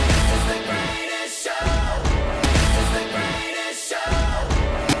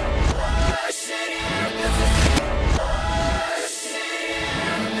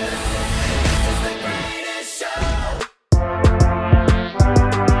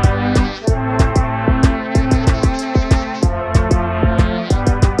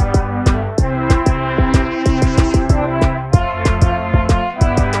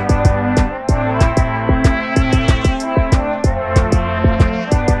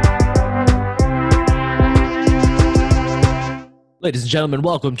Ladies and gentlemen,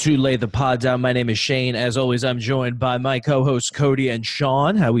 welcome to Lay the Pod Down. My name is Shane. As always, I'm joined by my co-hosts Cody and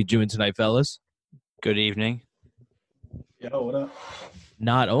Sean. How we doing tonight, fellas? Good evening. Yo, what up?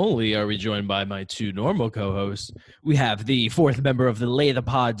 Not only are we joined by my two normal co-hosts, we have the fourth member of the Lay the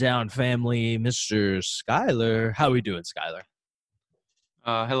Pod Down family, Mr. Skyler. How we doing, Skyler?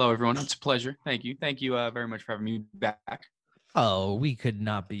 Hello, everyone. It's a pleasure. Thank you. Thank you very much for having me back. Oh, we could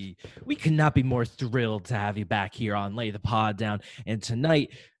not be more thrilled to have you back here on Lay the Pod Down. And tonight,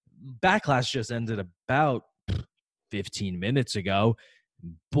 Backlash just ended about 15 minutes ago.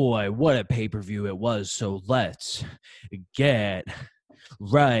 Boy, what a pay-per-view it was. So let's get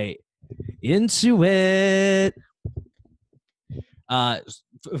right into it.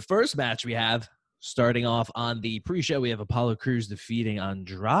 First match we have, starting off on the pre-show, we have Apollo Crews defeating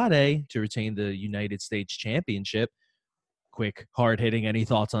Andrade to retain the United States Championship. Quick, hard-hitting. Any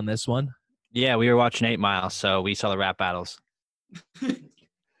thoughts on this one? Yeah, we were watching 8 Mile, so we saw the rap battles.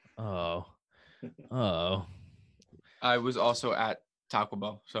 Oh. I was also at Taco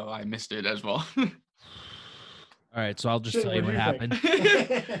Bell, so I missed it as well. All right, so I'll just tell you what happened.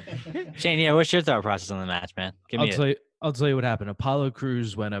 Shane, yeah, what's your thought process on the match, man? I'll tell you what happened. Apollo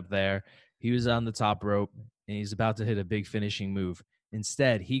Crews went up there. He was on the top rope, and he's about to hit a big finishing move.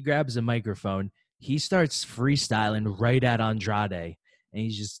 Instead, he grabs a microphone. He starts freestyling right at Andrade, and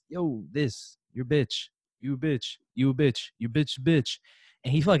he's just, yo, this, your bitch, you a bitch, you a bitch, you bitch.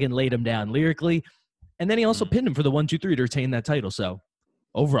 And he fucking laid him down lyrically. And then he also pinned him for the 1, 2, 3 to retain that title. So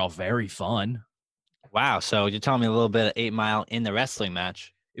overall, very fun. Wow, so you're telling me a little bit of 8 Mile in the wrestling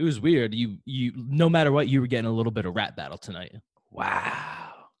match. It was weird. You no matter what, you were getting a little bit of rap battle tonight.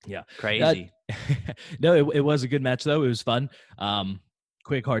 Wow. Yeah. Crazy. No, it was a good match, though. It was fun.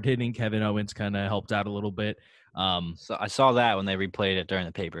 Quick, hard-hitting. Kevin Owens kind of helped out a little bit. So I saw that when they replayed it during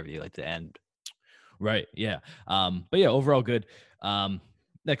the pay-per-view, like the end. Right, yeah. But yeah, overall good.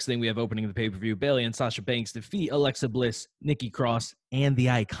 Next thing we have opening the pay-per-view, Bayley and Sasha Banks defeat Alexa Bliss, Nikki Cross, and the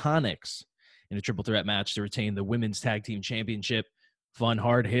Iconics in a triple threat match to retain the Women's Tag Team Championship. Fun,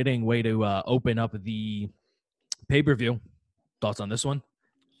 hard-hitting way to open up the pay-per-view. Thoughts on this one?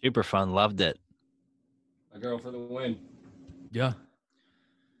 Super fun. Loved it. My girl for the win. Yeah.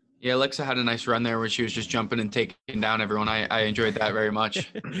 Yeah, Alexa had a nice run there where she was just jumping and taking down everyone. I enjoyed that very much.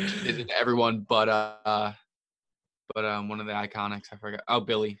 She did it to everyone, but one of the Iconics, I forgot. Oh,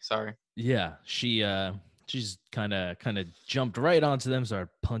 Billy, sorry. Yeah, she's kind of jumped right onto them, started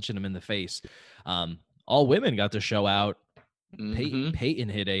punching them in the face. All women got to show out. Mhm. Peyton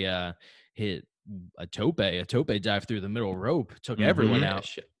hit a tope dive through the middle rope, took everyone Yeah,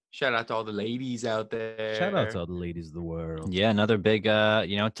 out. shout out to all the ladies out there. Shout out to all the ladies of the world. Yeah, another big,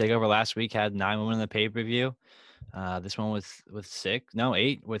 takeover last week had 9 women in the pay-per-view. This one with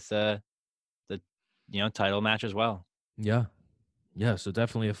 8 with the title match as well. Yeah. Yeah, so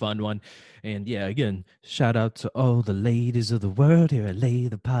definitely a fun one. And yeah, again, shout out to all the ladies of the world here at Lay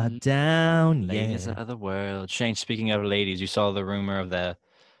the Pod Down. Ladies of the world. Shane, speaking of ladies, you saw the rumor of that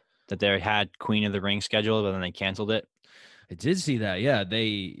they had Queen of the Ring scheduled, but then they canceled it. I did see that. Yeah,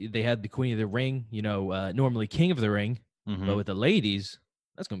 they had the Queen of the Ring, normally King of the Ring, but with the ladies,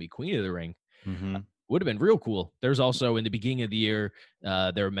 that's going to be Queen of the Ring. Would have been real cool. There's also in the beginning of the year,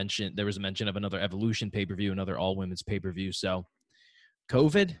 there was a mention of another Evolution pay-per-view, another all-women's pay-per-view. So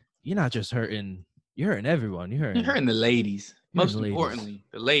COVID, you're not just hurting, you're hurting everyone. You're hurting the ladies. Most importantly,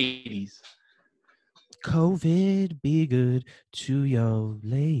 the ladies. COVID, be good to your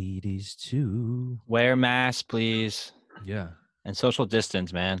ladies too. Wear masks, please. Yeah. And social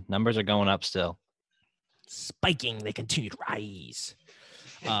distance, man. Numbers are going up still. Spiking, they continue to rise.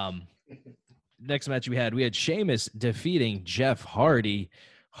 Next match we had Sheamus defeating Jeff Hardy.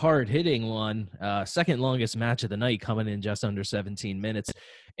 Hard-hitting one. Second longest match of the night, coming in just under 17 minutes.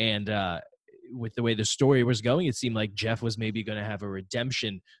 And with the way the story was going, it seemed like Jeff was maybe going to have a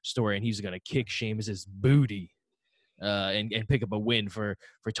redemption story, and he's going to kick Sheamus's booty and pick up a win for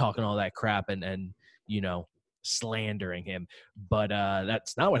talking all that crap and slandering him. But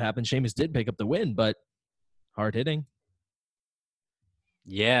that's not what happened. Sheamus did pick up the win, but hard-hitting.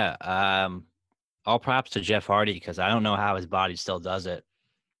 Yeah. All props to Jeff Hardy, because I don't know how his body still does it.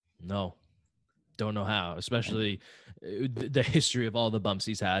 No, don't know how, especially the history of all the bumps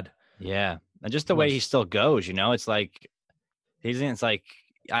he's had. Yeah. And just the way he still goes, it's like,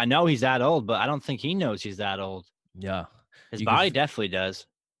 I know he's that old, but I don't think he knows he's that old. Yeah. His body definitely does.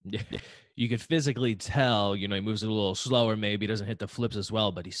 You could physically tell, he moves a little slower, maybe doesn't hit the flips as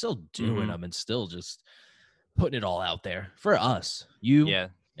well, but he's still doing them and still just putting it all out there for us, you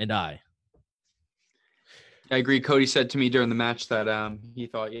and I. I agree. Cody said to me during the match that he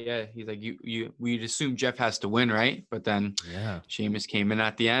thought, he's like, we'd assume Jeff has to win, right? But then Yeah. Sheamus came in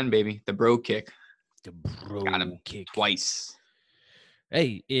at the end, baby. The bro kick. The bro Got him kick. twice.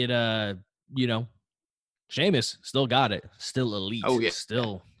 Hey, Sheamus still got it. Still elite. Oh, yeah.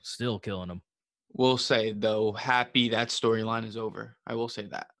 Still killing him. We'll say, though, happy that storyline is over. I will say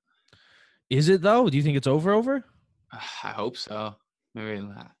that. Is it, though? Do you think it's over? I hope so. Maybe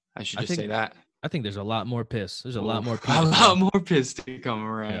I should I just think- say that. I think there's a lot more piss. There's a lot more A piss. lot more piss to come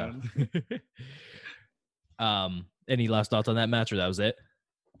around. Yeah. Any last thoughts on that match, or that was it?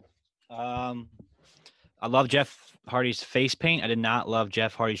 I love Jeff Hardy's face paint. I did not love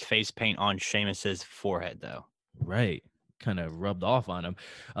Jeff Hardy's face paint on Sheamus's forehead, though. Right. Kind of rubbed off on him.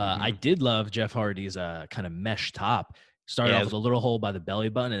 I did love Jeff Hardy's kind of mesh top. Started off with a little hole by the belly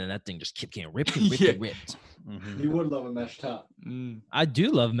button, and then that thing just kept getting ripped and ripped Yeah. and ripped. You would love a mesh top. I do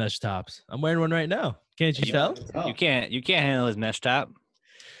love mesh tops. I'm wearing one right now. Can't you tell? Oh. You can't handle his mesh top.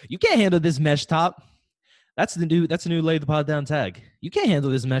 You can't handle this mesh top. That's the new Lay the Pod Down tag. You can't handle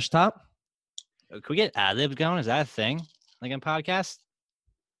this mesh top. Can we get ad libs going? Is that a thing? Like in podcasts?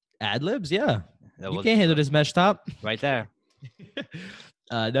 Ad libs, yeah. That You was can't handle this mesh top. right there.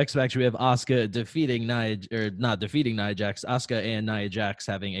 Next match, we have Asuka defeating not defeating Nia Jax. Asuka and Nia Jax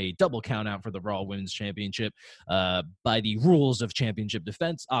having a double count out for the Raw Women's Championship. By the rules of championship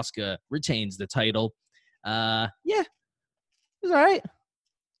defense, Asuka retains the title. Yeah, it was all right.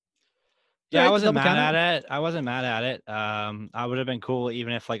 Yeah, I Right, wasn't double mad count at it. I wasn't mad at it. I would have been cool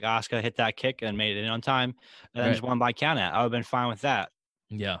even if like Asuka hit that kick and made it in on time and then Right. just won by count out. I would have been fine with that.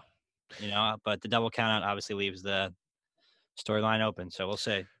 Yeah, But the double count out obviously leaves the storyline open. So we'll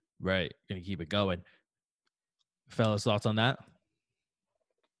see. right. Gonna keep it going. Fellas, thoughts on that?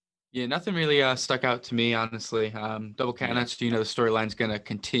 Yeah, nothing really stuck out to me, honestly. Double countouts, the storyline's gonna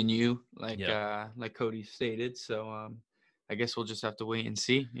continue, like Cody stated. So I guess we'll just have to wait and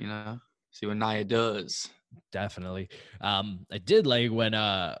see, see what Nia does. Definitely. I did like when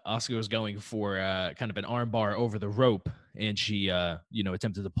Asuka was going for kind of an arm bar over the rope, and she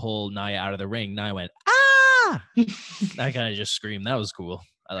attempted to pull Nia out of the ring. Nia went, ah! I kind of just screamed. That was cool.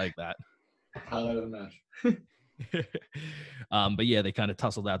 I like that. Highlight of the match. But yeah, they kind of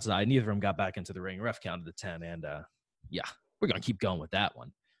tussled outside. Neither of them got back into the ring. Ref counted to 10, and we're gonna keep going with that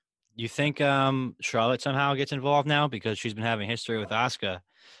one. You think Charlotte somehow gets involved now because she's been having history with Asuka,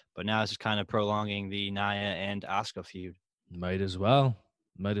 but now this is kind of prolonging the Nia and Asuka feud. Might as well,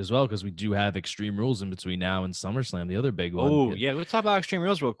 because we do have Extreme Rules in between now and SummerSlam, the other big one. Oh yeah, let's talk about Extreme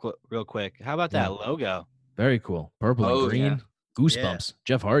Rules real quick. How about that logo? Very cool. Purple and green. Yeah. Goosebumps.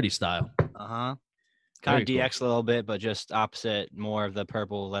 Jeff Hardy style. Kind Very of cool. DX a little bit, but just opposite, more of the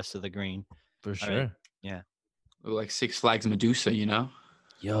purple, less of the green. For right. sure. Look like Six Flags Medusa,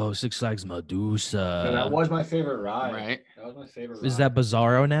 Yo, Six Flags Medusa. No, that was my favorite ride. right? That was my favorite. Is ride. that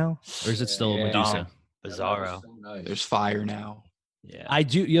Bizarro now? Or is it still Yeah. Medusa? No. That Bizarro. was so nice. There's fire now. Yeah. I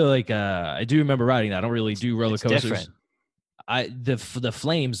do I do remember riding that. I don't really do roller It's coasters. different. The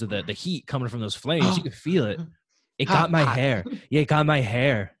flames, the heat coming from those flames, you can feel it. It got my hair. Yeah, it got my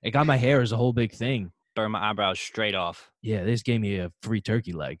hair. It got my hair as a whole big thing. Burn my eyebrows straight off. Yeah, they just gave me a free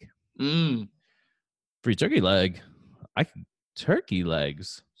turkey leg. Free turkey leg. Turkey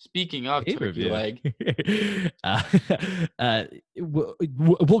legs. Speaking of turkey Pay-per-view. leg,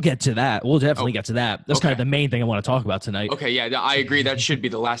 We'll get to that. We'll definitely get to that. That's kind of Okay. the main thing I want to talk about tonight. okay, yeah, I agree. That should be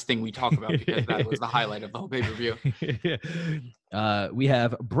the last thing we talk about because that was the highlight of the whole pay-per-view. We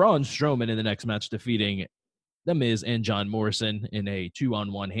have Braun Strowman in the next match defeating The Miz and John Morrison in a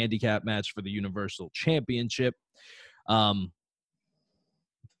 2-on-1 handicap match for the Universal Championship.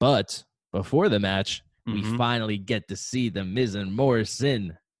 But before the match, we Mhm. finally get to see the Miz and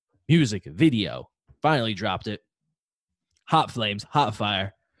Morrison music video. Finally dropped it. Hot flames, hot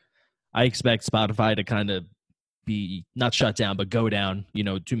fire. I expect Spotify to kind of be not shut down, but go down.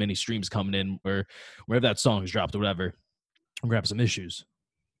 Too many streams coming in or wherever that song is dropped or whatever. We're gonna have some issues.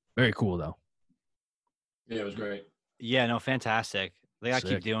 Very cool though. Yeah, it was great. Yeah, no, fantastic. They gotta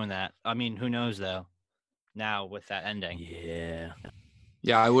Sick. keep doing that. I mean, who knows though? Now with that ending. Yeah.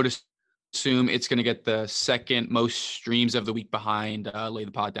 Yeah, I would assume it's going to get the second most streams of the week behind Lay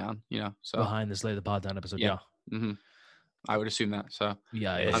the Pod Down, so Behind this Lay the Pod Down episode. Yeah. I would assume that. So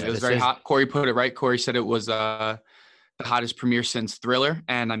Yeah. Yeah, it was this very is- hot. Corey put it right. Corey said it was the hottest premiere since Thriller.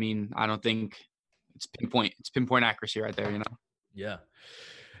 And I mean, I don't think it's pinpoint accuracy right there, Yeah.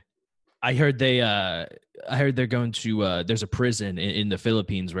 I heard they're going to there's a prison in the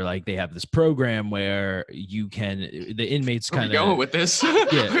Philippines where like they have this program where the inmates Where are kind we going of with this? no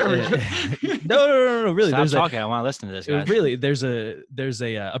really Stop talking. I want to listen to this, guys. really there's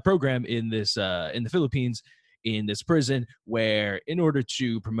a program in the Philippines in this prison where, in order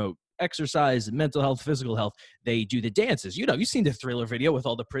to promote exercise, mental health, physical health, they do the dances. You know, you've seen the Thriller video with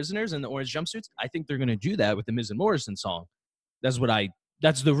all the prisoners in the orange jumpsuits. I think they're going to do that with the Miz and Morrison song. That's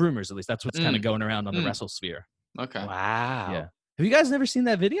the rumors, at least. That's what's kind of going around on the wrestle sphere. Okay. Wow. Yeah. Have you guys never seen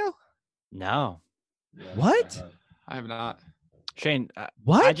that video? No. Yeah, What? I have not. Shane,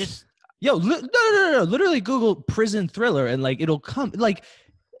 What? I just Yo, no. Literally Google prison Thriller and like it'll come. Like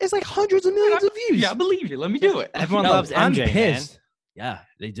it's like hundreds of millions of views. Yeah, I believe you. Let me do it. everyone No, loves I'm MJ, man. pissed. Yeah,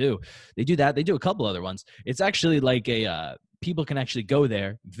 they do. They do that. They do a couple other ones. It's actually like a people can actually go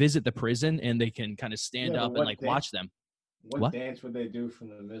there, visit the prison, and they can kind of stand Yeah, up but and like what watch them. What, What? dance would they do from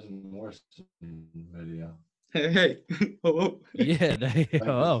the Miz and Morrison video? Hey. Oh. Yeah. They, Like,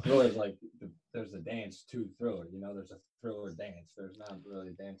 oh. Thriller's like there's a dance to Thriller. You know, there's a Thriller dance. There's not really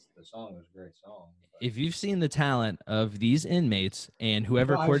a dance to the song. It was a great song. But... If you've seen the talent of these inmates and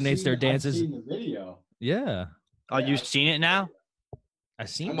whoever No, I've coordinates their seen- dances, I've seen the video. yeah, Oh, Yeah, you've seen it now? I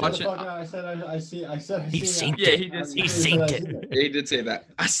seen I'm it. watching- Motherfucker, I said I see. I said I He seen synced it. it. Yeah, he did. I'm He pretty synced sure I it. seen Yeah, he did say that.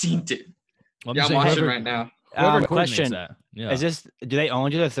 I seen it. Well, Yeah, I'm saying watching whoever- right now. Whoever coordinates Question: that. Yeah. Is this? Do they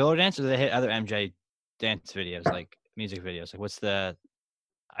only do the Thriller dance, or do they hit other MJ dance videos, like music videos? Like, what's the?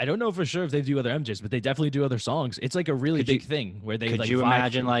 I don't know for sure if they do other MJs, but they definitely do other songs. It's like a really Could you- big thing where they Could like you vibe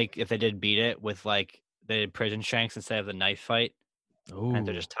imagine through- like if they did Beat It with like they did Prison Shanks instead of the knife fight, and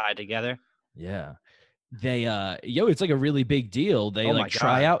they're Ooh, just tied together? yeah. They it's like a really big deal. They Oh my like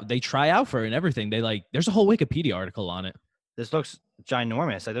try God. out for it and everything. They like there's a whole Wikipedia article on it. This looks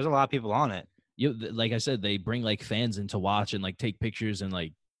ginormous. Like, there's a lot of people on it. Like I said, they bring like fans in to watch and like take pictures and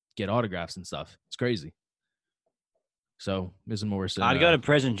like get autographs and stuff. It's crazy. So Miz and Morrison. I'd go to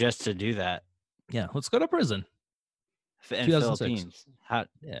prison just to do that. yeah, let's go to prison. In 2006. Philippines. How?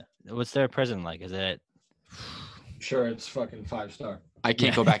 Yeah. What's their prison like? Is it? Sure, it's fucking 5-star. I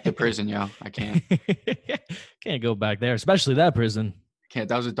can't go back to prison, yo. I can't. Can't go back there, especially that prison. Can't.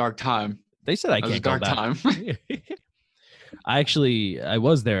 That was a dark time. They said I That was a can't go dark back. time. I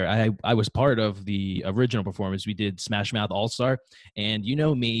was there. I was part of the original performance. We did Smash Mouth All Star, and you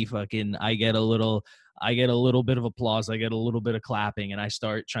know me, fucking. I get a little bit of applause. I get a little bit of clapping, and I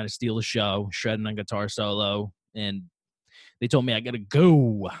start trying to steal the show, shredding on guitar solo, and they told me I gotta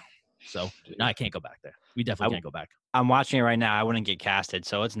go. So no, I can't go back there. We definitely can't go back. I'm watching it right now. I wouldn't get casted,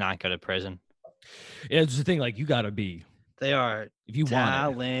 so let's not go to prison. Yeah, it's the thing. Like you gotta be They are if you want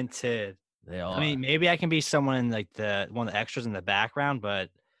talented. it. They are. I mean, maybe I can be someone in like one of the extras in the background, but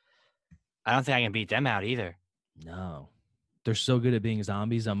I don't think I can beat them out either. no, they're so good at being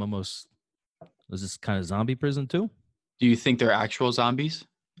zombies. I'm almost. Was this kind of zombie prison too? Do you think they're actual zombies?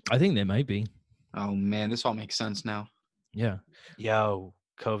 I think they might be. Oh man, this all makes sense now. Yeah. Yo,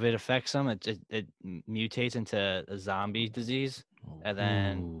 COVID affects them. It mutates into a zombie disease, and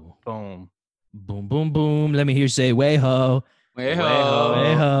then Ooh. boom. Boom, boom, boom. Let me hear you say, way ho, Way ho.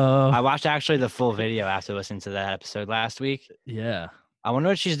 way ho. I watched actually the full video after listening to that episode last week. Yeah. I wonder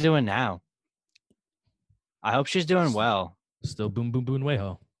what she's doing now. I hope she's doing well. Still boom, boom, boom, way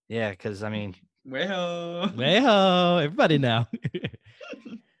ho. Yeah, because I mean, Way ho. Way ho. Everybody now.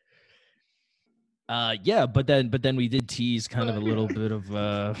 Yeah, but then we did tease kind of a little bit of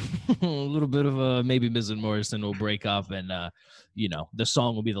maybe Miz and Morrison will break up and the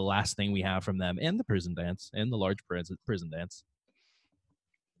song will be the last thing we have from them and the prison dance and the large prison dance.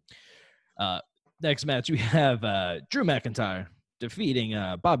 Next match we have Drew McIntyre defeating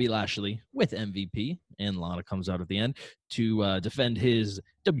Bobby Lashley with MVP, and Lana comes out at the end to defend his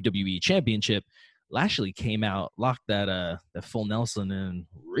WWE Championship. Lashley came out, locked that full Nelson in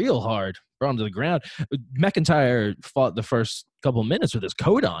real hard, brought him to the ground. McIntyre fought the first couple minutes with his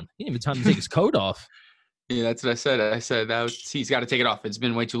coat on. He didn't even have time to take his coat off. Yeah, that's what I said. I said he's got to take it off. It's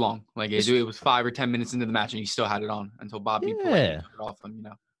been way too long. Like it was 5 or 10 minutes into the match, and he still had it on until Bobby pulled it off him. You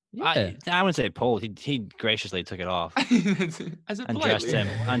know, Yeah. I wouldn't say pulled. He graciously took it off, I said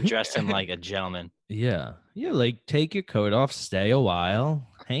undressed him like a gentleman. Yeah. Like take your coat off, stay a while,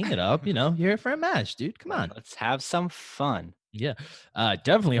 hang it up. You're here for a match, dude. Come on. Let's have some fun. Yeah.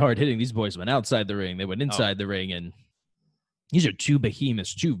 Definitely hard hitting. These boys went outside the ring. They went inside the ring, and these are two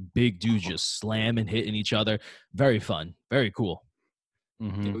behemoths, two big dudes just slamming, hitting each other. Very fun. Very cool.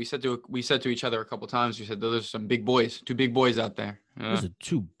 Mhm. Yeah, we said to each other a couple times. We said those are some big boys, two big boys out there. Those are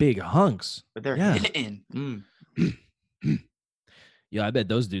two big hunks. But they're Yeah. hitting. Yeah, I bet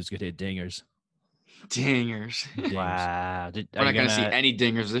those dudes could hit dingers. Dingers. Dingers. Wow. We're not gonna see any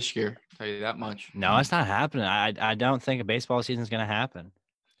dingers this year. Tell you that much. No, it's not happening. I don't think a baseball season is going to happen.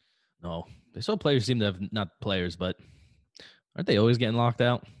 No, they still players seem to have not players, but aren't they always getting locked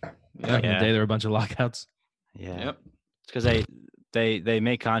out? Back in the Yeah. day, there were a bunch of lockouts. Yeah. Yep. It's because they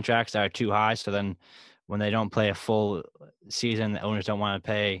make contracts that are too high. So then when they don't play a full season, the owners don't want to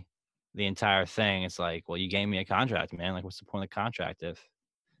pay the entire thing. It's like, well, you gave me a contract, man. Like, what's the point of the contract if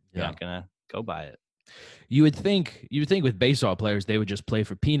you're not gonna go by it? You would think with baseball players they would just play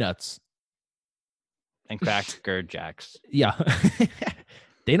for peanuts. And Cracker Jacks. Yeah.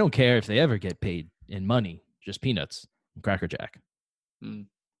 They don't care if they ever get paid in money, just peanuts and Cracker Jack. I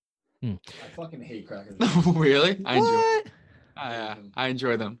fucking hate Cracker Really? I enjoy. What? I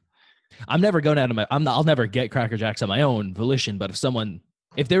enjoy them. I'm never going out of my. I'll never get Cracker Jacks on my own volition. But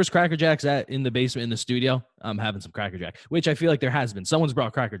if there's Cracker Jacks in the basement in the studio, I'm having some Cracker Jack, which I feel like there has been. Someone's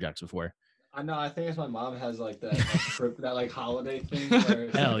brought Cracker Jacks before. I know. I think it's my mom has like that like holiday thing. Where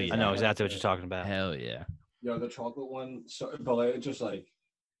it's Hell like, yeah. I know exactly what you're talking about. Hell yeah. Yo, the chocolate one. So, but like, it's just like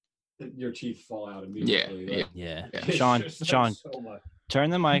your teeth fall out immediately. Like, Yeah. it's Sean, just, like, Sean. so much. Turn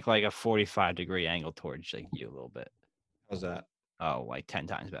the mic like a 45-degree angle towards like you a little bit. How's that? Oh, like 10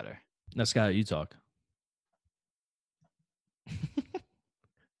 times better. Now, Scott, you talk.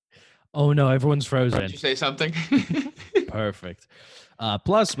 Oh no, everyone's frozen. Did you say something? Perfect.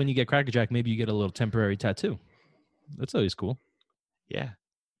 Plus, when you get Cracker Jack, maybe you get a little temporary tattoo. That's always cool. Yeah.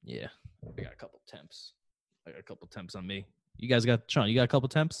 Yeah. I got a couple temps. On me. You guys got Sean, you got a couple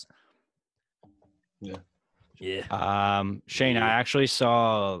temps? Yeah. Yeah. Shane, I actually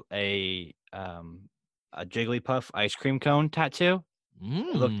saw a Jigglypuff ice cream cone tattoo.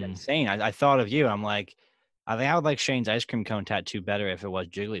 It looked insane. I thought of you. I'm like, I think I would like Shane's ice cream cone tattoo better if it was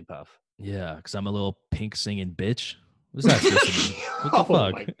Jigglypuff. Yeah, because I'm a little pink singing bitch. What's that supposed to mean? What the Oh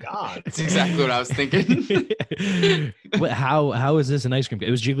fuck? my god. That's exactly what I was thinking. How is this an ice cream cone?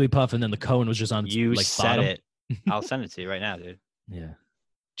 It was Jigglypuff and then the cone was just on You like said bottom. it. I'll send it to you right now, dude. Yeah.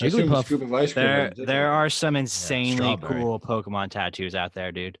 I assume a Jigglypuff. scoop of ice cream There is there are some insanely strawberry. cool Pokemon tattoos out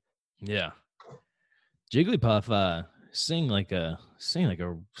there, dude. Yeah. Jigglypuff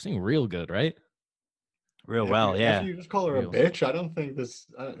sing real good, right? Real well, If yeah. you just call her a Real. bitch, I don't think this.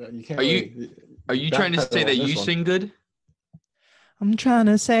 You can't. Are you trying to say that you sing good? I'm trying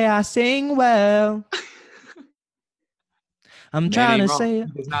to say I sing well. I'm Man trying ain't to wrong. say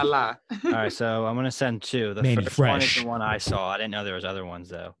He does not lie. All right, so I'm gonna send two. The Manny first one is Fresh. the one I saw. I didn't know there was other ones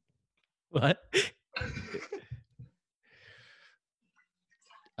though. what?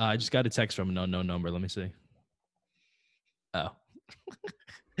 I just got a text from an unknown number. Let me see. Oh.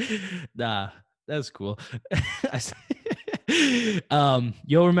 Nah, that's cool.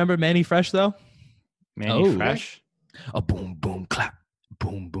 You'll remember Manny Fresh though? Manny Oh. Fresh. A boom boom clap.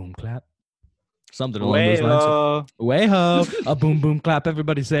 Boom boom clap. Something along those lines. Way-ho. Way ho. A boom boom clap.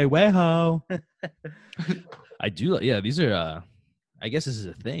 Everybody say way ho. I do. Yeah, these are I guess this is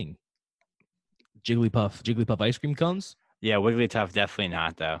a thing. Jigglypuff ice cream cones? Yeah, Wigglytuff definitely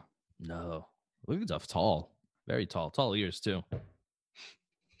not though. No. Wigglytuff tall. Very tall. Tall ears too.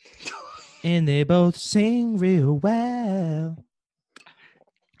 And they both sing real well.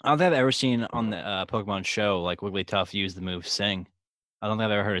 I don't think I've ever seen on the Pokemon show like Wigglytuff use the move Sing. I don't think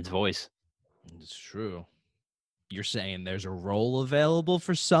I've ever heard its voice. It's true. You're saying there's a role available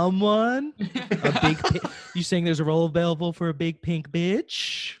for someone? A big you saying there's a role available for a big pink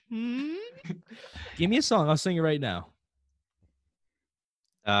bitch? Hmm? Give me a song. I'll sing it right now.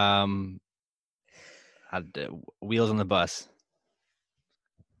 Wheels on the Bus.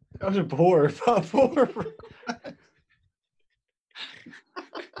 That was poor.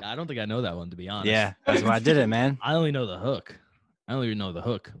 I don't think I know that one, to be honest. Yeah, that's why I did it, man. I only know the hook. I don't even know the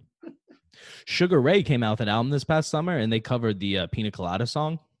hook. Sugar Ray came out with an album this past summer, and they covered the Pina Colada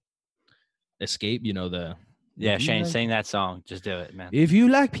song. Escape, you know the. Yeah, If you Shane, like- sing that song. Just do it, man. If you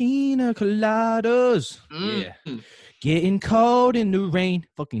like pina coladas, yeah. Mm. Getting cold in the rain,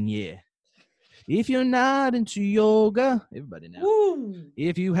 fucking yeah. If you're not into yoga, everybody now.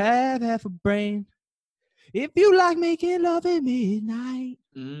 If you have half a brain, if you like making love at midnight,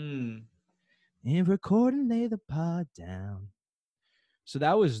 Mm. and recording, lay the pod down. So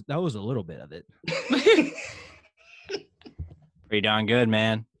that was a little bit of it. Pretty darn good,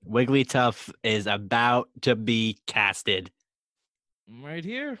 man. Wigglytuff is about to be casted. Right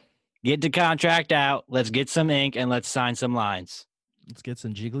here. Get the contract out. Let's get some ink and let's sign some lines. Let's get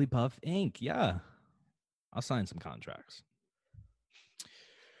some Jigglypuff ink. Yeah. I'll sign some contracts.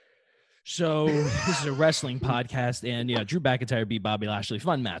 So this is a wrestling podcast, and yeah, Drew McIntyre beat Bobby Lashley.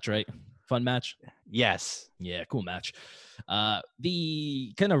 Fun match, right? Fun match. Yes. Yeah, cool match.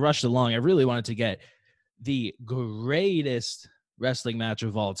 The kind of rushed along. I really wanted to get the greatest wrestling match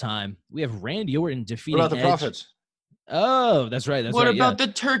of all time. We have Randy Orton defeating What about the Edge. Profits? Oh, that's right. That's what right. about the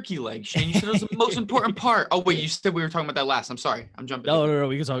turkey leg, Shane? You said it was the most important part. Oh wait, you said we were talking about that last. I'm sorry. I'm jumping. No.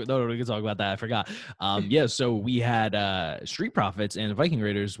 We can talk. No, we can talk about that. I forgot. Yeah. So we had Street Profits and Viking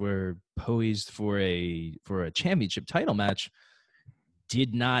Raiders were poised for a championship title match.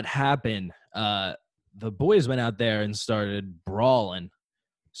 Did not happen. The boys went out there and started brawling.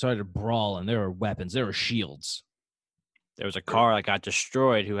 There were weapons. There were shields. There was a car that got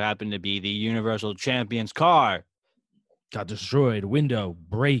destroyed who happened to be the Universal Champion's car. Got destroyed. Windshield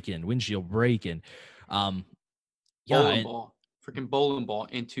breaking. Bowling ball. Freaking bowling ball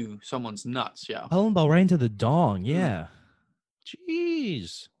into someone's nuts. Yeah. Bowling ball right into the dong. Yeah.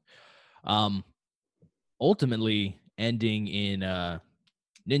 Jeez. Ultimately ending in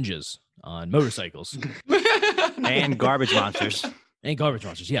ninjas on motorcycles. And garbage monsters.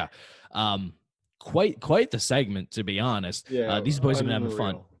 Yeah. Quite the segment, to be honest. Yeah, these boys have been having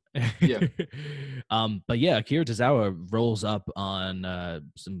fun. Yeah. But yeah, Akira Tozawa rolls up on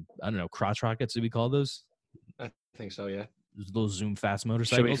some, I don't know, crotch rockets, do we call those? I think so, yeah. Those little Zoom fast Should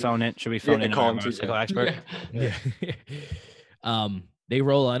motorcycles. we phone in call our him motorcycle Tozawa. expert? Yeah. They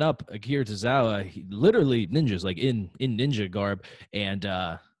roll on up Akira Tozawa, literally ninjas, like in ninja garb, and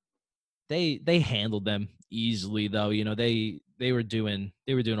they handled them easily, though. You know, they were doing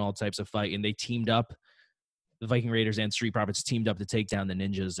all types of fight, and they teamed up. The Viking Raiders and Street Profits teamed up to take down the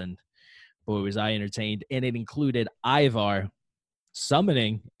ninjas, and boy, was I entertained. And it included Ivar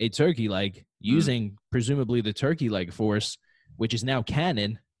summoning a turkey leg, using presumably the turkey leg force, which is now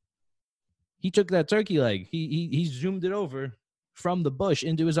canon. He took that turkey leg, he zoomed it over from the bush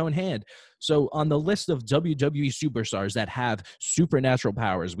into his own hand. So on the list of WWE superstars that have supernatural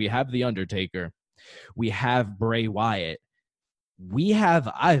powers, we have The Undertaker, we have Bray Wyatt, we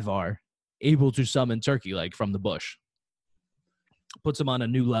have Ivar able to summon turkey leg from the bush. Puts him on a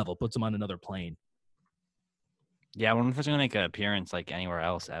new level, puts him on another plane. Yeah, I wonder if it's going to make an appearance like anywhere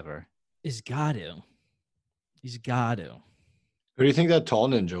else ever. He's got to. Who do you think that tall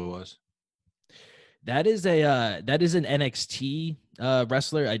ninja was? That is an NXT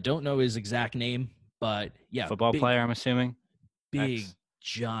wrestler. I don't know his exact name, but yeah, Football player, I'm assuming. Big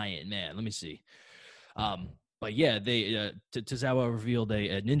giant man. Let me see. But yeah, they Tozawa revealed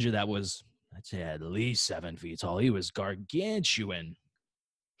a ninja that was, I'd say, at least 7 feet tall. He was gargantuan.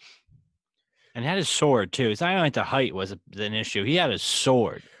 And had his sword too. It's not even like the height was an issue. He had a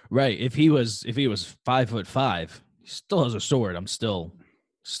sword. Right. If he was 5'5", he still has a sword. I'm still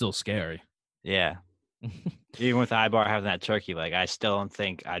scary. Yeah. Even with Ivar having that turkey leg, I still don't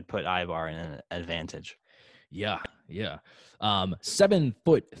think I'd put Ivar in an advantage. Yeah.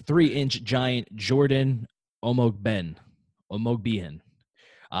 7'3" giant Jordan Omogben.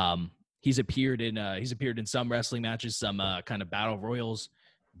 He's appeared in some wrestling matches, some kind of battle royals.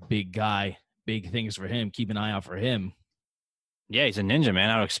 Big guy, big things for him. Keep an eye out for him. Yeah, he's a ninja, man.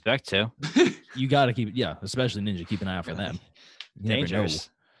 I would expect to. You got to especially ninja. Keep an eye out for them. You never know.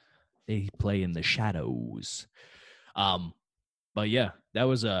 Dangerous. They play in the shadows. But yeah, that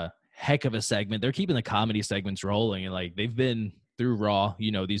was a heck of a segment. They're keeping the comedy segments rolling, and like they've been through Raw,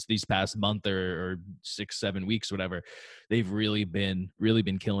 you know, these past month or 6-7 weeks, whatever. They've really been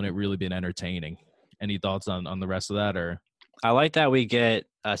killing it, really been entertaining. Any thoughts on the rest of that? Or I like that we get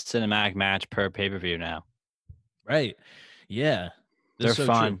a cinematic match per pay-per-view now. Right. Yeah. They're so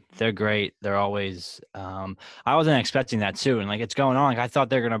fun. true. They're great. They're always I wasn't expecting that too. And like it's going on. Like I thought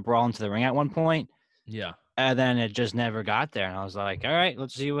they were gonna brawl into the ring at one point. Yeah. And then it just never got there. And I was like, all right,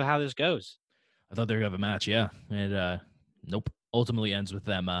 let's see how this goes. I thought they were gonna have a match, yeah. And nope. Ultimately ends with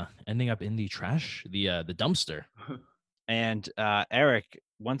them ending up in the trash, the dumpster. And Eric,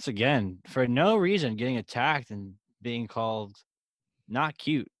 once again, for no reason, getting attacked and being called not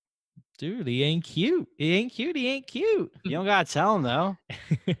cute. Dude, he ain't cute. He ain't cute. You don't gotta tell him though.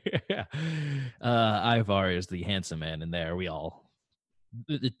 Ivar is the handsome man in there. We all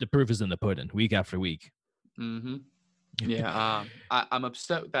the proof is in the pudding, week after week. Mm-hmm. Yeah, I'm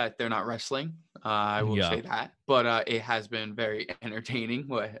upset that they're not wrestling. I will say that, but it has been very entertaining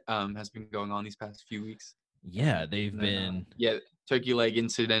what has been going on these past few weeks. Yeah, they've been. Turkey leg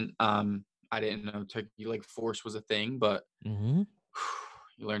incident. I didn't know turkey leg force was a thing, but you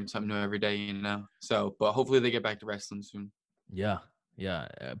learn something new every day, you know. So, but hopefully they get back to wrestling soon. Yeah.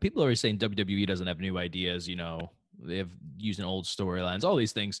 People are always saying WWE doesn't have new ideas. You know, they have using old storylines, all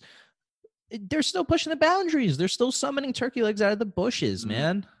these things. They're still pushing the boundaries. They're still summoning turkey legs out of the bushes,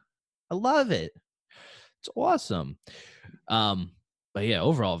 man. I love it. It's awesome. But yeah,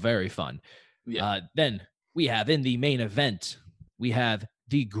 overall, very fun. Yeah. Then we have in the main event, we have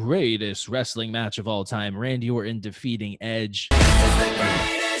the greatest wrestling match of all time, Randy Orton defeating Edge.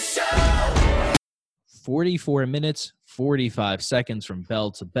 44 minutes, 45 seconds from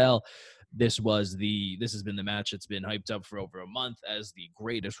bell to bell. This has been the match that's been hyped up for over a month as the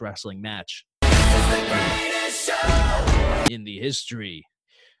greatest wrestling match in the history.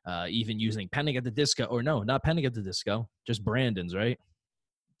 Even using Panic at the Disco, or no, not Panic at the Disco, just Brandon's, right?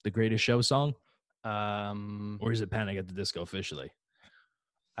 The Greatest Show song? Or is it Panic at the Disco officially?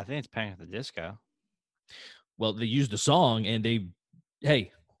 I think it's Panic at the Disco. Well, they used the song and they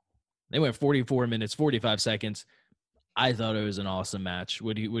went 44 minutes, 45 seconds. I thought it was an awesome match.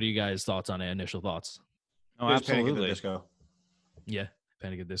 What do you guys' thoughts on it? Initial thoughts? Oh, Here's Panic at the absolutely. Disco. Yeah,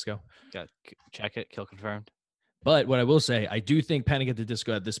 Panic at the Disco. Check it. Kill confirmed. But what I will say, I do think Panic at the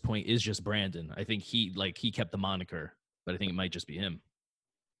Disco at this point is just Brandon. I think he kept the moniker, but I think it might just be him.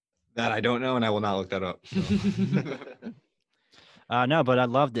 That I don't know, and I will not look that up. No, but I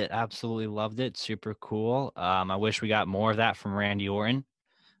loved it. Absolutely loved it. Super cool. I wish we got more of that from Randy Orton.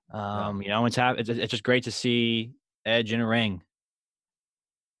 You know, it's just great to see Edge in a ring.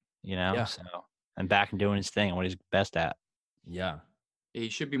 You know, so and back and doing his thing and what he's best at. Yeah. He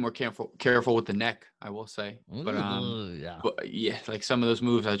should be more careful with the neck, I will say. But yeah, like some of those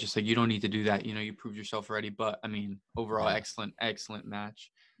moves, I was just like, you don't need to do that. You know, you proved yourself already. But I mean, overall, excellent match.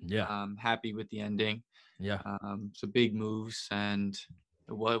 Yeah. Happy with the ending. Yeah. So big moves, and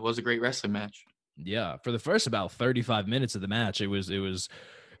it was a great wrestling match. Yeah. For the first about 35 minutes of the match, it was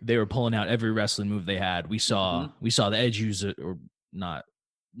they were pulling out every wrestling move they had. We saw the Edge use it, or not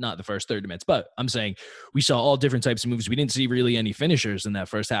the first 30 minutes, but I'm saying we saw all different types of moves. We didn't see really any finishers in that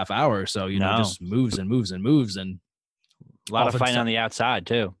first half hour. So, you know, just moves and moves and moves, and a lot of fighting on the outside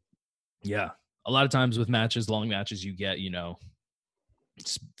too. Yeah. A lot of times with matches, long matches, you get, you know,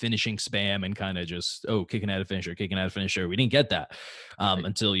 finishing spam and kind of just, kicking out a finisher. We didn't get that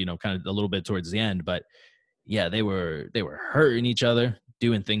until, you know, kind of a little bit towards the end. But yeah, they were hurting each other,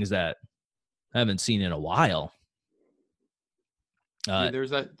 doing things that I haven't seen in a while.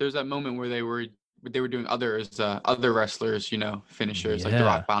 There's that moment where they were doing other wrestlers, you know, finishers like the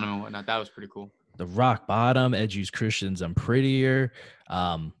Rock Bottom and whatnot. That was pretty cool. The Rock Bottom, Edge used Christian's I'm Prettier.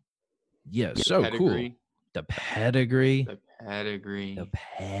 So cool. The pedigree. So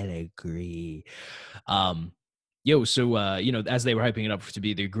you know, as they were hyping it up to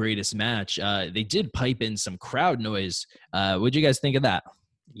be their greatest match, they did pipe in some crowd noise. What'd you guys think of that?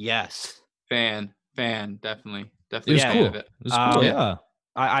 Yes. Fan, definitely. It was cool. It was cool. Yeah.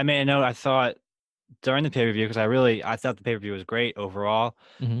 I made a note. I thought during the pay-per-view, because I thought the pay-per-view was great overall.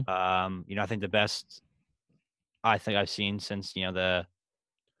 Mm-hmm. You know, I think the best I think I've seen since, you know, the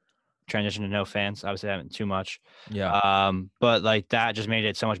transition to no fans. Obviously, I haven't too much. Yeah. But like that just made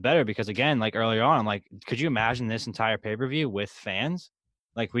it so much better because again, like earlier on, I'm like, could you imagine this entire pay-per-view with fans?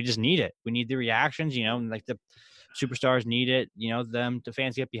 Like, we just need it. We need the reactions, you know, and like the superstars need it, you know, the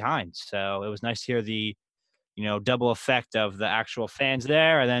fans get behind. So it was nice to hear the, you know, double effect of the actual fans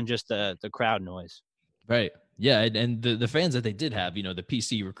there and then just the crowd noise. Right. Yeah. And the fans that they did have, you know, the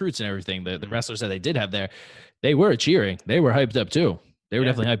PC recruits and everything, the wrestlers that they did have there, they were cheering. They were hyped up too. They were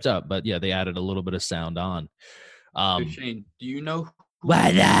definitely hyped up, but yeah, they added a little bit of sound on. So Shane, do you know who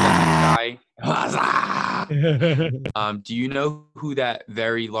what that guy? Do you know who that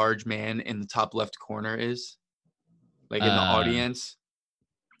very large man in the top left corner is? Like in the audience?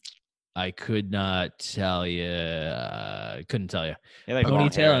 I could not tell you. Couldn't tell you. Yeah, like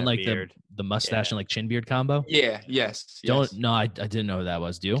ponytail and like the mustache and like chin beard combo. Yeah. Yes. I didn't know who that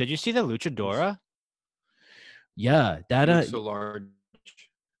was. Do you? Did you see the Luchadora? Yeah, that so large.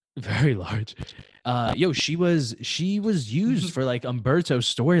 Very large. She was used for like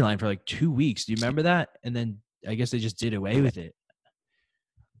Humberto's storyline for like 2 weeks. Do you remember that? And then I guess they just did away with it.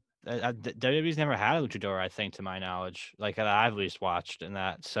 WWE's never had a Luchador, I think, to my knowledge, like that I've at least watched in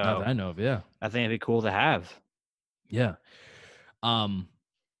that. So not that I know of, yeah. I think it'd be cool to have. Yeah. It'd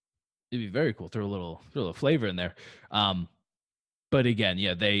be very cool. Throw a little flavor in there. But again,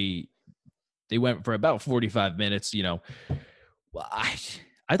 yeah, they went for about 45 minutes, you know. Well,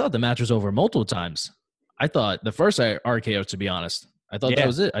 I thought the match was over multiple times. I thought the first RKO, to be honest, I thought that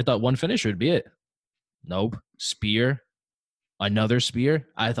was it. I thought one finisher would be it. Nope. Spear. Another spear.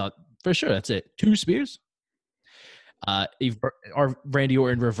 I thought for sure that's it. 2 spears. Randy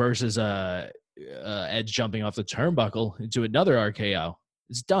Orton reverses Edge jumping off the turnbuckle into another RKO.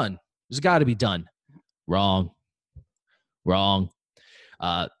 It's done. It's got to be done. Wrong.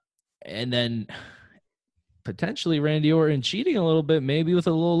 And then potentially Randy Orton cheating a little bit, maybe with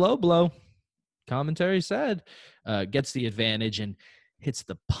a little low blow. Commentary said gets the advantage and hits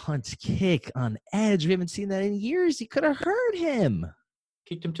the punt kick on Edge. We haven't seen that in years. He could have hurt him.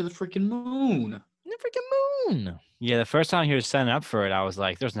 Kicked him to the freaking moon. Yeah, the first time he was setting up for it, I was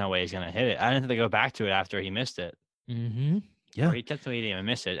like, there's no way he's going to hit it. I didn't think they go back to it after he missed it. Mm-hmm. Or Yeah. he technically didn't even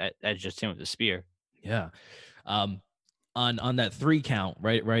miss it. Edge just him with the spear. Yeah. On that 3 count,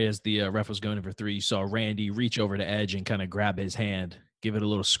 right as the ref was going in for 3, you saw Randy reach over to Edge and kind of grab his hand, give it a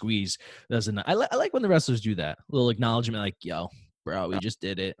little squeeze. I like when the wrestlers do that. A little acknowledgement, like, yo, bro, we just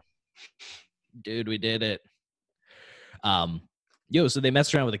did it. Dude, we did it. So they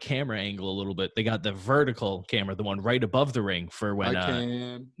messed around with the camera angle a little bit. They got the vertical camera, the one right above the ring, for when I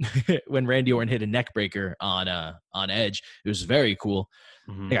can. when Randy Orton hit a neck breaker on Edge. It was very cool.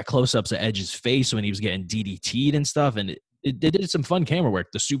 Mhm. They got close-ups of Edge's face when he was getting DDT'd and stuff, and they did some fun camera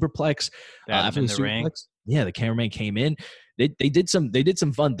work. The superplex That after in the the ring. superplex, yeah, the cameraman came in. They did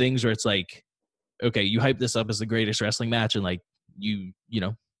some fun things where it's like, okay, you hype this up as the greatest wrestling match, and like you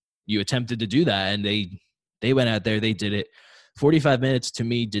attempted to do that, and they went out there, they did it. 45 minutes to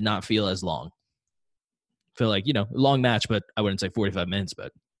me did not feel as long. Feel like, a long match, but I wouldn't say 45 minutes,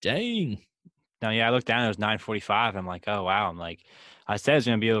 but dang. No, yeah, I looked down. It was 9:45. I'm like, oh wow. I'm like, I said it's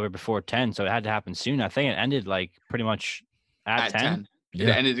gonna be over before 10, so it had to happen soon. I think it ended like pretty much at 10. It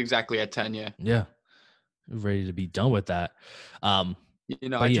Yeah. ended exactly at 10. Yeah. Yeah. Ready to be done with that. I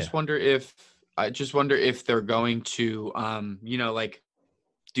But just wonder if they're going to like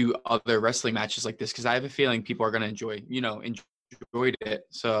do other wrestling matches like this, because I have a feeling people are going to enjoyed it.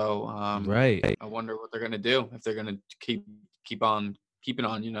 So right. I wonder what they're going to do, if they're going to keep on keeping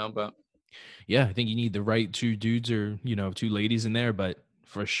on, but Yeah, I think you need the right 2 dudes or, 2 ladies in there, but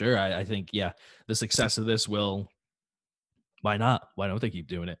for sure, I think, yeah, the success of this will, why not? Why don't they keep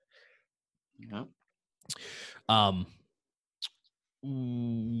doing it? yeah.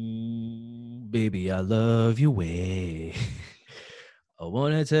 Ooh, baby, I love your way. I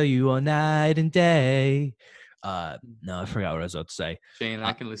want to tell you all night and day. No, I forgot what I was about to say. Shane,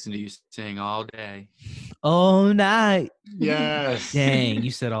 I can listen to you sing all day. All night. Yes. Dang,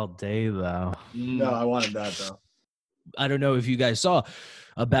 you said all day, though. No, I wanted that though. I don't know if you guys saw,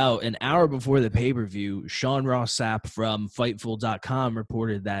 about an hour before the pay-per-view, Sean Ross Sapp from Fightful.com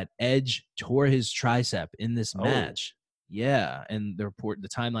reported that Edge tore his tricep in this match. Yeah, and the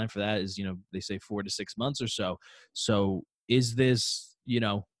timeline for that is, they say 4 to 6 months or so. So is this,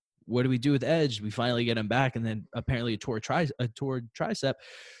 what do we do with Edge? We finally get him back, and then apparently a torn tricep.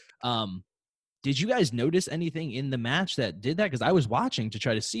 Did you guys notice anything in the match that did that? Because I was watching to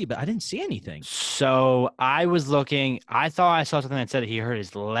try to see, but I didn't see anything. So I was looking. I thought I saw something that said he hurt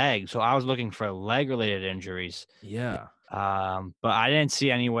his leg. So I was looking for leg-related injuries. Yeah. But I didn't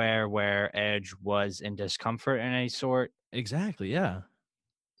see anywhere where Edge was in discomfort in any sort. Exactly. Yeah.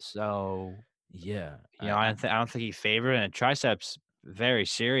 So Yeah. I don't think he favored it. And triceps very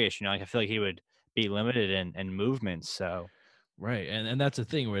serious. Like I feel like he would be limited in movements. So right, and that's the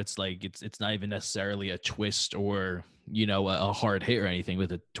thing where it's like it's not even necessarily a twist or a hard hit or anything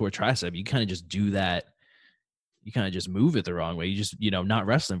with a torn tricep. You kind of just do that. You kind of just move it the wrong way. You just not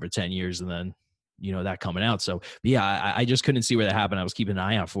wrestling for 10 years and then that coming out. So yeah, I just couldn't see where that happened. I was keeping an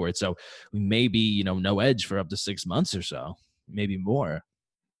eye out for it. So maybe no Edge for up to 6 months or so, maybe more.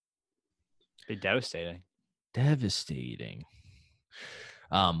 be devastating. Devastating.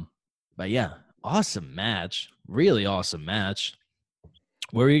 But yeah, awesome match. Really awesome match.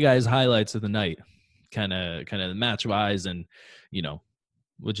 What were you guys' highlights of the night? Kind of match wise, and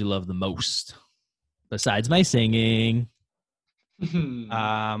what'd you love the most besides my singing?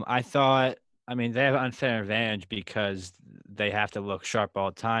 I thought. I mean, they have an unfair advantage because they have to look sharp all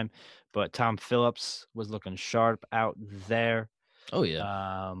the time. But Tom Phillips was looking sharp out there. Oh yeah.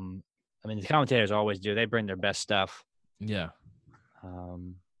 I mean, the commentators always do. They bring their best stuff. Yeah.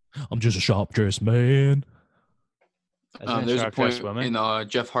 I'm just a sharp dressed man. There's a point in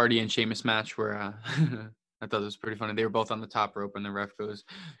Jeff Hardy and Sheamus match where I thought it was pretty funny. They were both on the top rope, and the ref goes,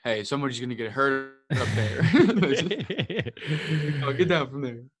 "Hey, somebody's gonna get hurt up there." Oh, get down from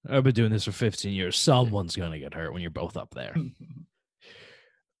there. I've been doing this for 15 years. Someone's gonna get hurt when you're both up there.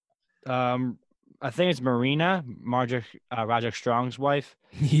 I think it's Marina, Roderick Strong's wife.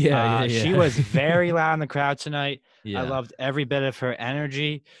 Yeah. She was very loud in the crowd tonight. Yeah. I loved every bit of her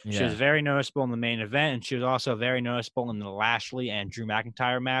energy. Yeah. She was very noticeable in the main event, and she was also very noticeable in the Lashley and Drew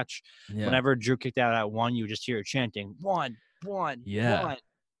McIntyre match. Yeah. Whenever Drew kicked out at 1, you would just hear her chanting, 1, 1, Yeah. 1.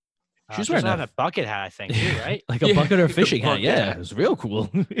 She was wearing wearing a bucket hat, I think, too, right? like a bucket or fishing hat. bucket Yeah, hat. it was real cool.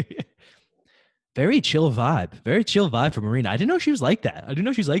 Very chill vibe. Very chill vibe for Marina. I didn't know she was like that. I didn't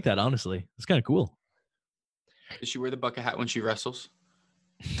know she's like that, honestly. It's kind of cool. Does she wear the bucket hat when she wrestles?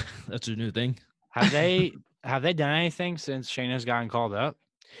 That's a new thing. Have they done anything since Shayna's gotten called up?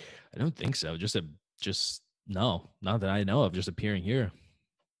 I don't think so. No, not that I know of, just appearing here.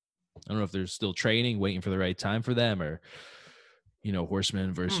 I don't know if they're still training, waiting for the right time for them, or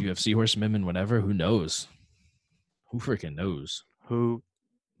Horsemen versus UFC Horsemen and whatever. Who knows? Who freaking knows? Who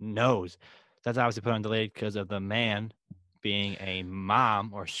knows? That's obviously put on delayed because of the man being a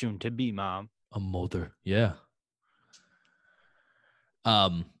mom or soon to be mom. A mother. Yeah.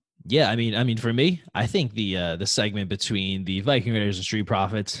 Yeah, I mean, for me, I think the segment between the Viking Raiders and Street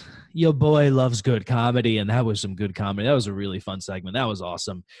Profits, your boy loves good comedy, and that was some good comedy. That was a really fun segment. That was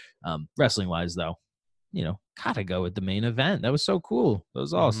awesome. Wrestling wise, though, gotta go with the main event. That was so cool. That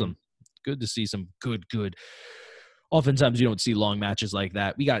was awesome. Good to see some good. Oftentimes, you don't see long matches like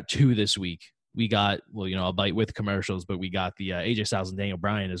that. We got 2 this week. We got, a bite with commercials, but we got the AJ Styles and Daniel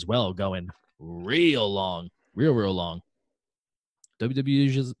Bryan as well going real long, real long.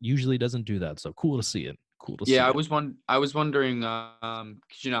 WWE usually doesn't do that, so cool to see it. I was wondering,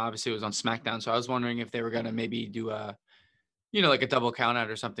 because obviously it was on SmackDown, so I was wondering if they were gonna maybe do a, like a double count out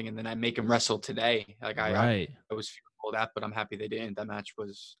or something, and then I make them wrestle today. Like I was fearful of that, but I'm happy they didn't. That match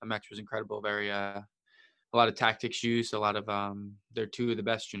was incredible. Very a lot of tactics used, a lot of they're 2 of the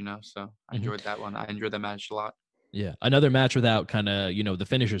best, so I enjoyed that one. I enjoyed that match a lot. Yeah, another match without kind of the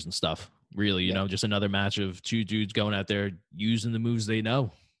finishers and stuff. Really, just another match of 2 dudes going out there using the moves they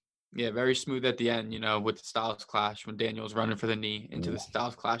know. Yeah, very smooth at the end. With the Styles Clash when Daniel was running for the knee into the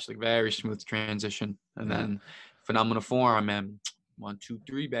Styles Clash, like very smooth transition, and then phenomenal form, man. 1, 2,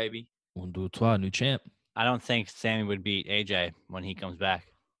 3, baby. 1, 2, 3, new champ. I don't think Sammy would beat AJ when he comes back.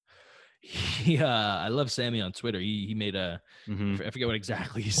 Yeah, I love Sammy on Twitter. He made I forget what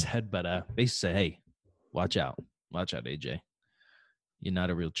exactly he said, but basically said, "Hey, watch out, AJ. You're not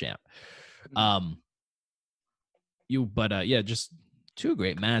a real champ." Just 2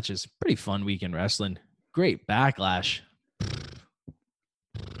 great matches. Pretty fun weekend wrestling. Great backlash.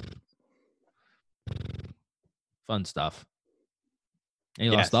 Fun stuff. Any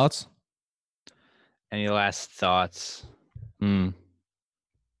last thoughts? Any last thoughts? No.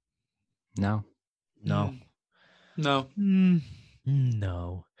 No. No.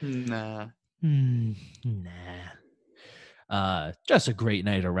 No. Nah. Nah. Just a great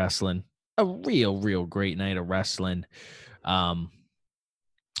night of wrestling. A real great night of wrestling.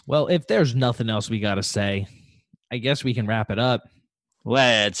 Well, if there's nothing else we got to say, I guess we can wrap it up.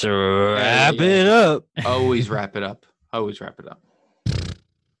 Let's wrap it up. Always wrap it up. Always wrap it up.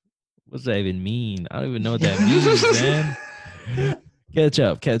 What's that even mean? I don't even know what that means, man. Catch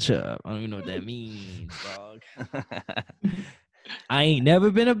up. I don't even know what that means, dog. I ain't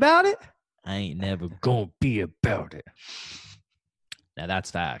never been about it. I ain't never gonna be about it. Now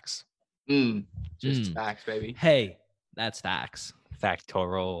that's facts. Just facts, baby. Hey, that's facts.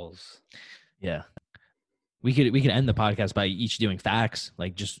 Factorals. Yeah. We could end the podcast by each doing facts.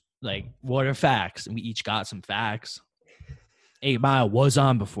 What are facts? And we each got some facts. 8 Mile was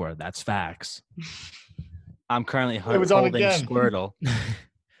on before. That's facts. I'm currently holding Squirtle.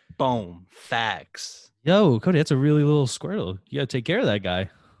 Boom. Facts. Yo, Cody, that's a really little Squirtle. You got to take care of that guy.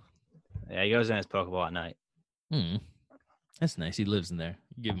 Yeah, he goes in his Pokeball at night. That's nice. He lives in there.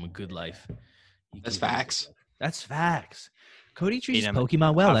 You give him a good life. That's facts. That's facts. Cody treats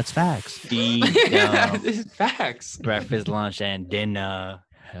Pokemon well. That's facts. This is facts. Breakfast, lunch, and dinner.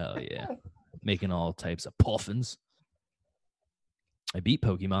 Hell yeah. Making all types of puffins. I beat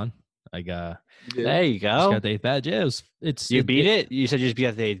Pokemon. There you go. Got the 8th badge. Yeah, you beat it? You said you just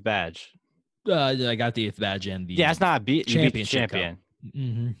beat the 8th badge. I got the 8th badge and the it's not beat. You beat the champion.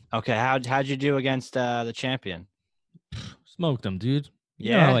 Okay, how'd you do against the champion? Smoked him, dude.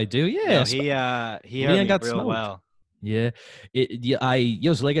 You know how I do. Yeah, no, he hurt me got real smoked. Well. Yeah,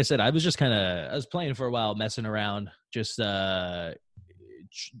 so like I said, I was just I was playing for a while, messing around, just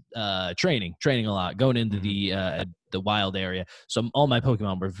training a lot, going into the wild area. So all my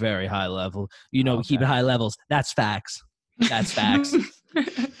Pokemon were very high level. We keep it high levels. That's facts. That's facts.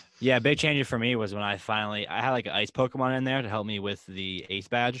 Yeah, big change for me was when I had like an ice Pokemon in there to help me with the 8th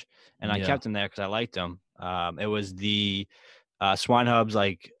badge, and I kept him there because I liked him. It was the Swinehub's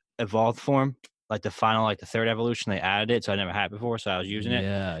like evolved form, like the final, like the 3rd evolution. They added it, so I never had it before, so I was using it.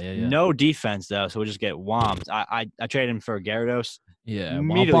 Yeah. No defense though, so we just get whomped. I traded him for Gyarados. Yeah,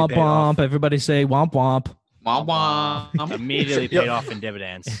 womp womp. Everybody say womp womp. Womp womp. Immediately paid off in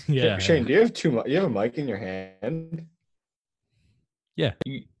dividends. Yeah. Shane, do you have you have a mic in your hand? Yeah.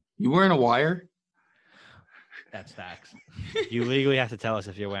 You wearing a wire? That's facts. You legally have to tell us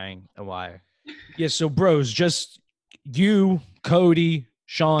if you're wearing a wire. Yeah, so bros, just you, Cody,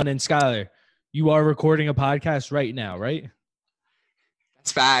 Sean, and Skylar, you are recording a podcast right now, right?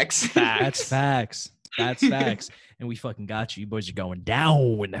 That's facts. That's facts. That's facts. And we fucking got you. You boys are going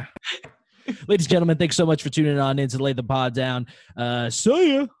down. Ladies and gentlemen, thanks so much for tuning on in to Lay the Pod Down.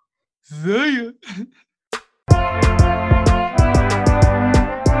 See ya.